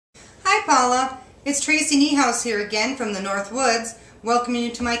Hi Paula, it's Tracy Niehaus here again from the North Woods, welcoming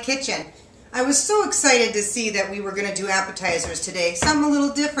you to my kitchen. I was so excited to see that we were going to do appetizers today, something a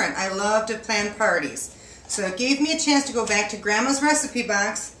little different. I love to plan parties. So it gave me a chance to go back to Grandma's recipe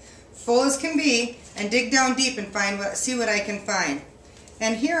box, full as can be, and dig down deep and see what I can find.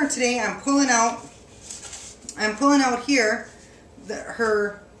 And here today I'm pulling out here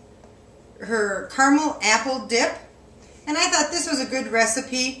her caramel apple dip. And I thought this was a good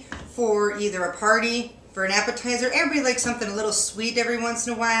recipe for either a party, for an appetizer. Everybody likes something a little sweet every once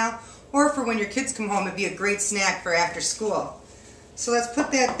in a while, or for when your kids come home, it'd be a great snack for after school. So let's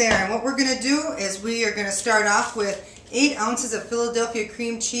put that there. And what we're going to do is we are going to start off with 8 ounces of Philadelphia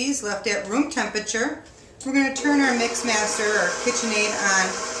cream cheese left at room temperature. We're going to turn our Mixmaster or KitchenAid on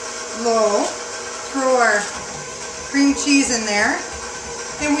low, throw our cream cheese in there.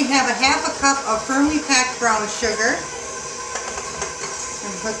 Then we have a ½ cup of firmly packed brown sugar.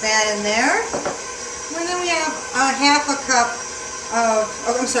 And put that in there. And then we have a ½ cup of,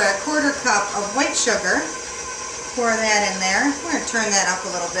 a quarter cup of white sugar. Pour that in there. We're going to turn that up a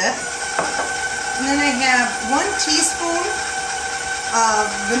little bit. And then I have 1 teaspoon of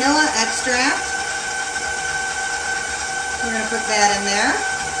vanilla extract. We're going to put that in there.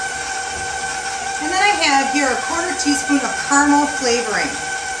 And then I have here a ¼ teaspoon of caramel flavoring.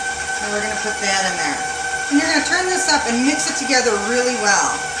 And we're going to put that in there. And you're going to turn this up and mix it together really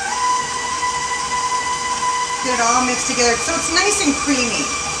well. Get it all mixed together so it's nice and creamy.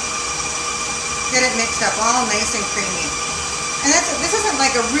 Get it mixed up all nice and creamy. And this isn't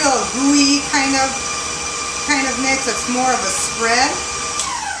like a real gooey kind of mix. It's more of a spread.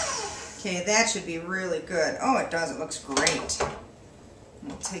 Okay, that should be really good. Oh, it does. It looks great.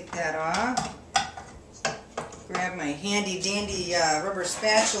 I'll take that off. Grab my handy dandy rubber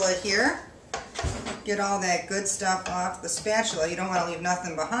spatula here. Get all that good stuff off the spatula. You don't want to leave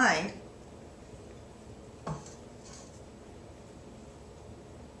nothing behind.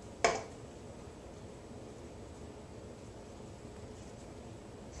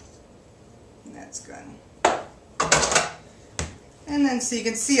 That's good. And then so you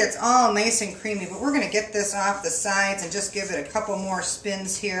can see it's all nice and creamy, but we're going to get this off the sides and just give it a couple more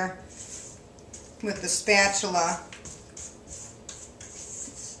spins here with the spatula.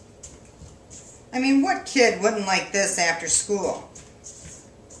 I mean, what kid wouldn't like this after school?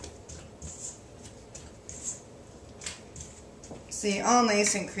 See, all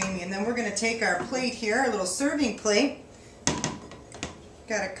nice and creamy. And then we're going to take our plate here, our little serving plate.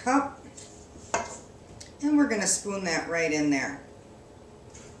 Got a cup. And we're going to spoon that right in there.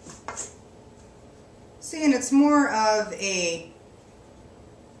 See, and it's more of a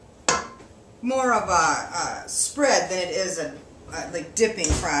spread than it is a like dipping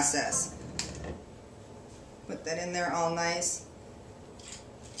process. Put that in there all nice.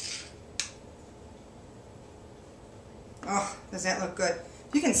 Oh, does that look good?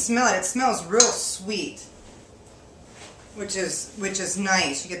 You can smell it. It smells real sweet, which is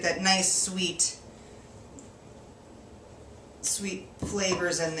nice. You get that nice sweet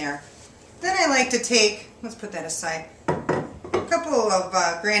flavors in there. Then I like to take, let's put that aside, a couple of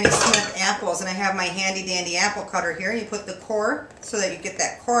Granny Smith apples, and I have my handy dandy apple cutter here. You put the core so that you get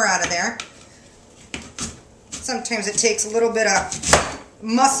that core out of there. Sometimes it takes a little bit of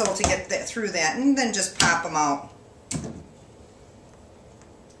muscle to get that through that, and then just pop them out.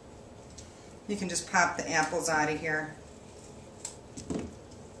 You can just pop the apples out of here.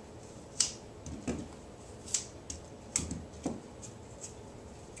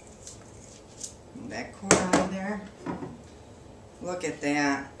 That core right there. Look at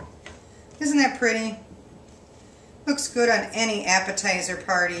that. Isn't that pretty? Looks good on any appetizer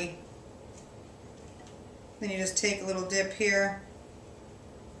party. Then you just take a little dip here.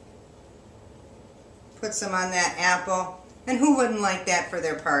 Put some on that apple. And who wouldn't like that for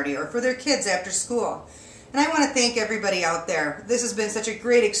their party or for their kids after school? And I want to thank everybody out there. This has been such a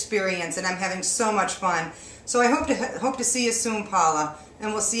great experience and I'm having so much fun. So I hope to see you soon, Paula.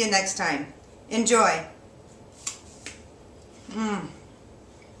 And we'll see you next time. Enjoy.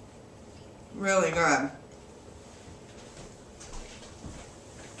 Really good.